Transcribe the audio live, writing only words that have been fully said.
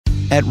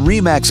At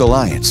REMAX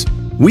Alliance,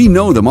 we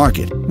know the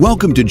market.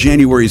 Welcome to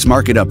January's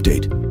market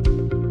update.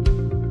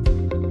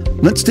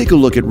 Let's take a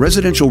look at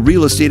residential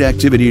real estate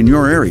activity in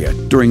your area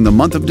during the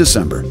month of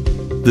December.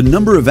 The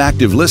number of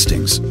active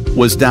listings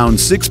was down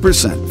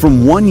 6%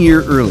 from 1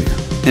 year earlier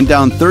and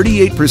down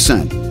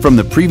 38% from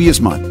the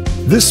previous month.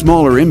 This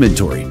smaller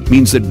inventory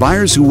means that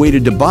buyers who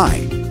waited to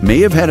buy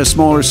may have had a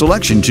smaller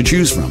selection to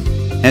choose from.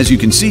 As you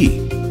can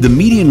see, the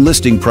median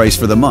listing price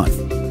for the month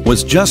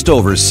was just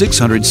over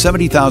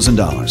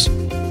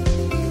 $670,000.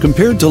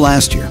 Compared to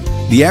last year,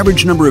 the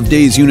average number of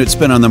days units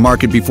spent on the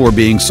market before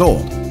being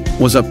sold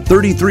was up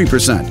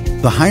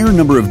 33%. The higher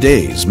number of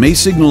days may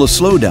signal a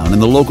slowdown in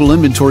the local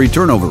inventory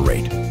turnover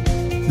rate.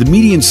 The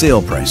median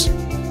sale price.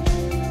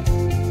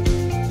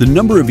 The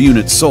number of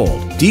units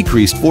sold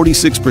decreased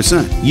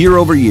 46% year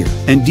over year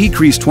and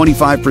decreased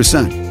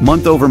 25%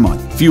 month over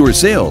month. Fewer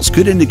sales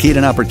could indicate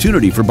an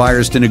opportunity for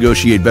buyers to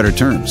negotiate better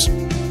terms.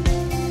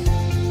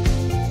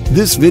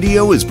 This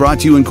video is brought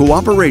to you in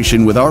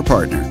cooperation with our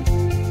partner.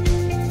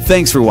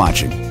 Thanks for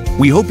watching.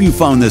 We hope you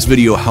found this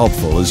video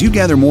helpful as you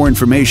gather more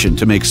information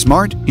to make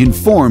smart,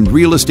 informed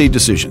real estate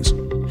decisions.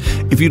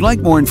 If you'd like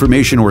more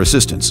information or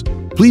assistance,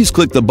 please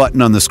click the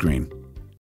button on the screen.